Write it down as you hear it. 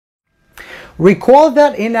Recall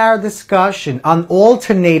that in our discussion on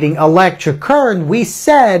alternating electric current, we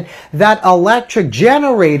said that electric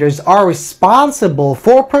generators are responsible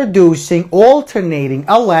for producing alternating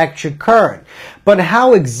electric current. But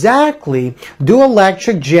how exactly do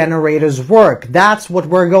electric generators work? That's what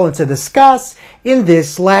we're going to discuss in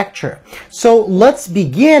this lecture. So let's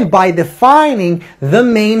begin by defining the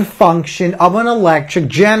main function of an electric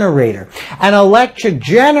generator. An electric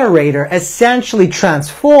generator essentially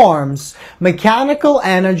transforms mechanical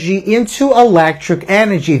energy into electric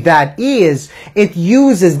energy. That is, it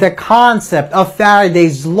uses the concept of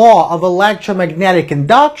Faraday's law of electromagnetic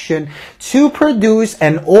induction to produce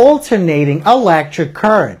an alternating electric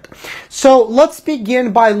current. So let's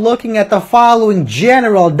begin by looking at the following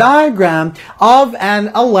general diagram of an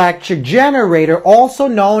electric generator, also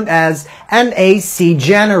known as an AC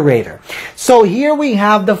generator. So here we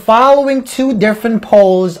have the following two different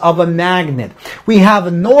poles of a magnet. We have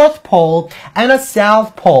a north pole and a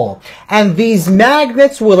south pole. And these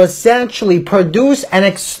magnets will essentially produce an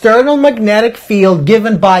external magnetic field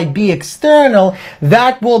given by B external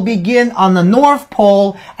that will begin on the north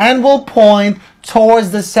pole and will point towards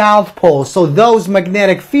the south pole. So those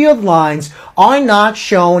magnetic field lines are not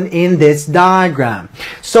shown in this diagram.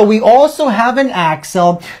 So we also have an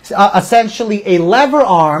axle, essentially a lever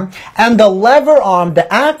arm, and the lever arm,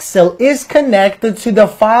 the axle, is connected to the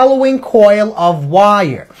following coil of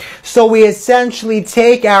wire. So we essentially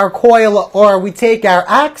take our coil, or we take our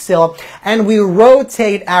axle, and we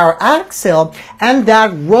rotate our axle, and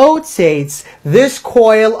that rotates this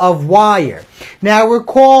coil of wire. Now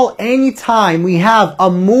recall, anytime we have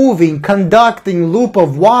a moving conducting loop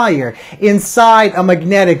of wire inside a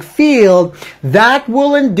magnetic field, that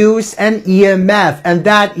will induce an EMF, and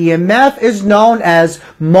that EMF is known as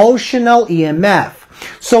motional EMF.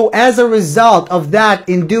 So as a result of that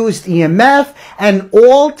induced EMF, an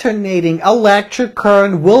alternating electric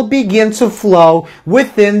current will begin to flow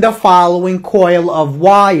within the following coil of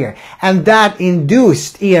wire, and that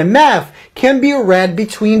induced EMF can be read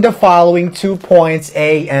between the following 2 points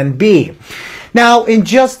A and B. Now, in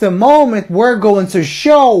just a moment, we're going to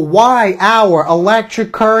show why our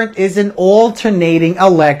electric current is an alternating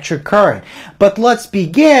electric current. But let's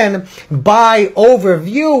begin by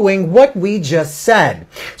overviewing what we just said.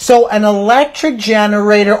 So an electric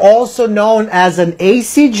generator, also known as an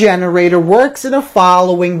AC generator, works in the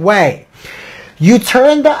following way. You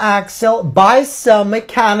turn the axle by some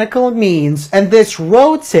mechanical means, and this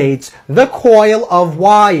rotates the coil of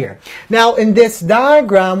wire. Now, in this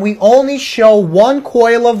diagram, we only show one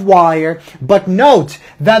coil of wire, but note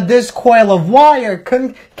that this coil of wire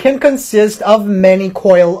can consist of many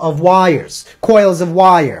coils of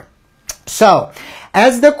wire. So,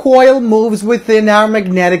 as the coil moves within our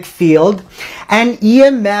magnetic field, an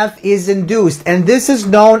EMF is induced, and this is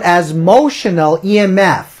known as motional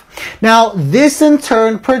EMF. Now, this in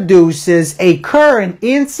turn produces a current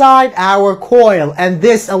inside our coil, and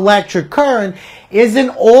this electric current is an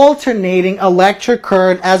alternating electric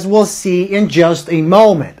current, as we'll see in just a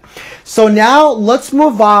moment. So now let's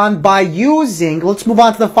move on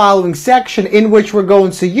to the following section, in which we're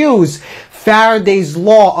going to use Faraday's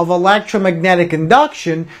law of electromagnetic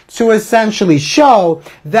induction to essentially show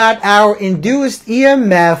that our induced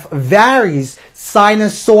EMF varies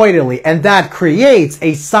sinusoidally, and that creates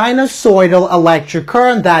a sinusoidal electric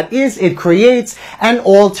current. That is, it creates an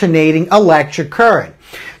alternating electric current.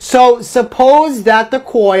 So suppose that the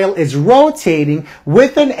coil is rotating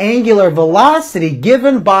with an angular velocity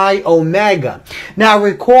given by omega. Now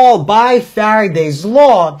recall, by Faraday's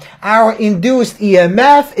law, our induced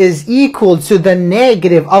EMF is equal to the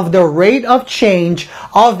negative of the rate of change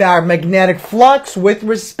of our magnetic flux with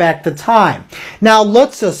respect to time. Now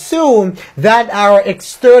let's assume that our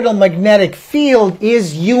external magnetic field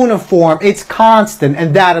is uniform, it's constant,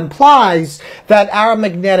 and that implies that our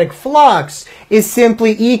magnetic flux is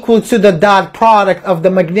simply equal to the dot product of the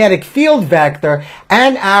magnetic field vector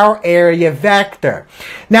and our area vector.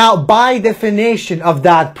 Now, by definition of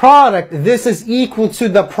dot product, this is equal to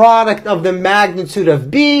the product of the magnitude of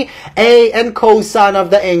B, A, and cosine of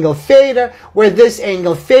the angle theta, where this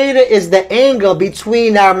angle theta is the angle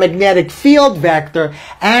between our magnetic field vector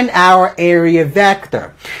and our area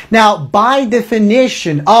vector. Now, by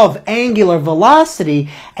definition of angular velocity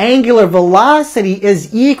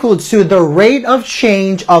is equal to the rate of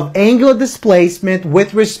change of angular displacement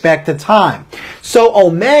with respect to time. So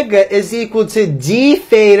omega is equal to d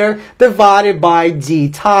theta divided by d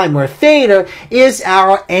time, where theta is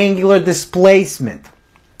our angular displacement.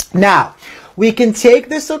 Now, we can take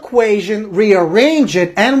this equation, rearrange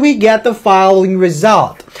it, and we get the following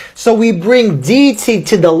result. So we bring dt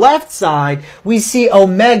to the left side, we see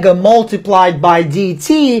omega multiplied by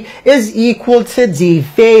dt is equal to d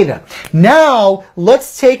theta. Now,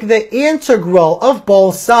 let's take the integral of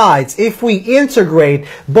both sides. If we integrate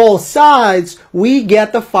both sides, we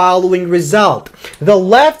get the following result. The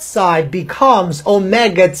left side becomes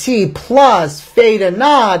omega t plus theta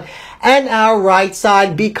naught, and our right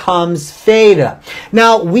side becomes theta.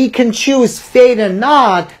 Now, we can choose theta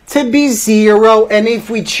naught to be 0, and if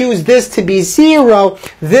we choose this to be 0,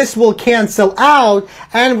 this will cancel out,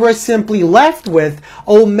 and we're simply left with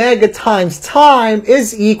omega times time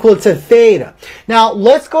is equal to theta. Now,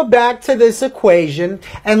 let's go back to this equation,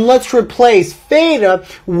 and let's replace theta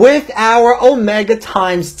with our omega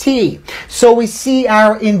times t. So we see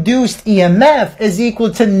our induced EMF is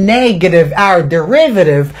equal to negative our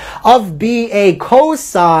derivative of b a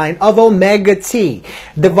cosine of omega t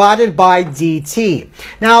divided by dt.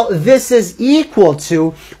 Now, this is equal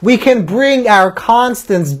to, we can bring our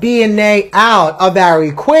constants b and a out of our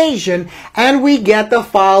equation, and we get the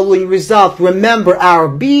following result. Remember, our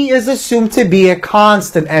b is assumed to be a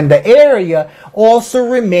constant, and the area also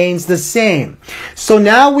remains the same. So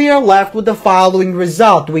now we are left with the following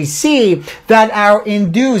result. We see that our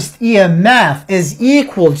induced EMF is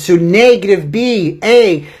equal to negative b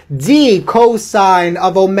a d cosine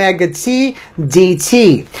of omega t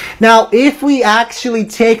dt. Now, if we actually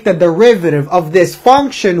take the derivative of this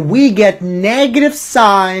function, we get negative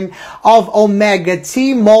sine of omega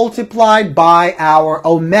t multiplied by our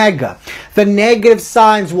omega. The negative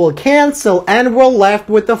signs will cancel, and we're left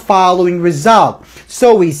with the following result.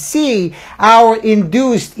 So we see our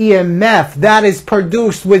induced EMF that is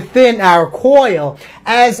produced within our coil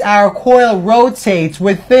as our coil rotates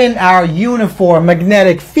within our uniform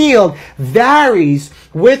magnetic field varies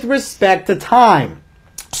with respect to time.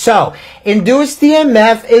 So, induced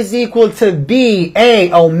EMF is equal to b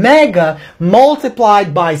a omega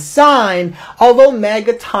multiplied by sine of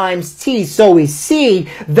omega times t. So we see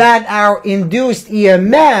that our induced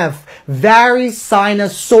EMF varies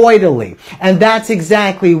sinusoidally. And that's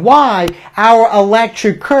exactly why our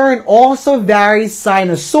electric current also varies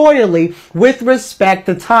sinusoidally with respect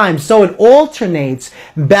to time. So it alternates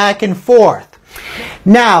back and forth.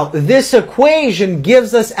 Now, this equation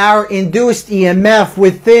gives us our induced EMF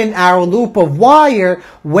within our loop of wire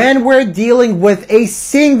when we're dealing with a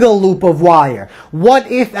single loop of wire. What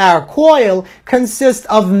if our coil consists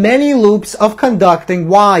of many loops of conducting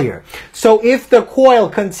wire? So if the coil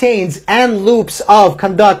contains n loops of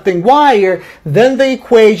conducting wire, then the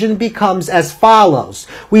equation becomes as follows.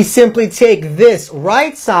 We simply take this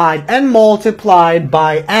right side and multiply it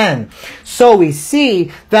by n. So we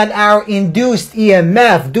see that our induced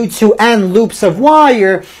EMF due to n loops of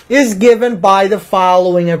wire is given by the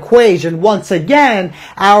following equation. Once again,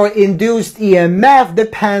 our induced EMF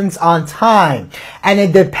depends on time, and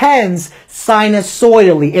it depends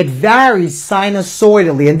sinusoidally. It varies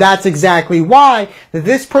sinusoidally, and that's exactly why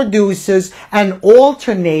this produces an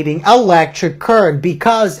alternating electric current,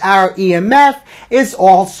 because our EMF is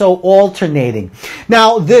also alternating.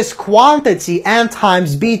 Now, this quantity, n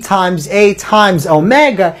times b times a times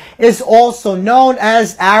omega, is also known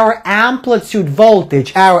as our amplitude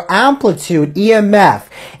voltage, our amplitude EMF.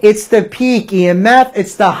 It's the peak EMF,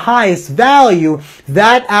 it's the highest value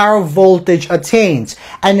that our voltage attains,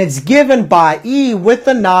 and it's given by E with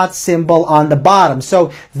the naught symbol on the bottom.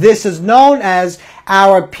 So this is known as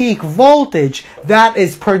our peak voltage that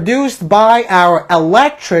is produced by our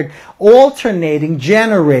electric alternating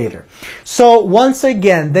generator. So once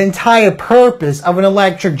again, the entire purpose of an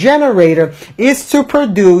electric generator is to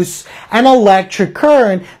produce an electric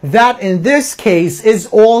current that in this case is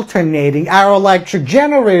alternating. Our electric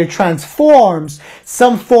generator transforms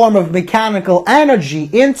some form of mechanical energy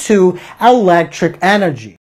into electric energy.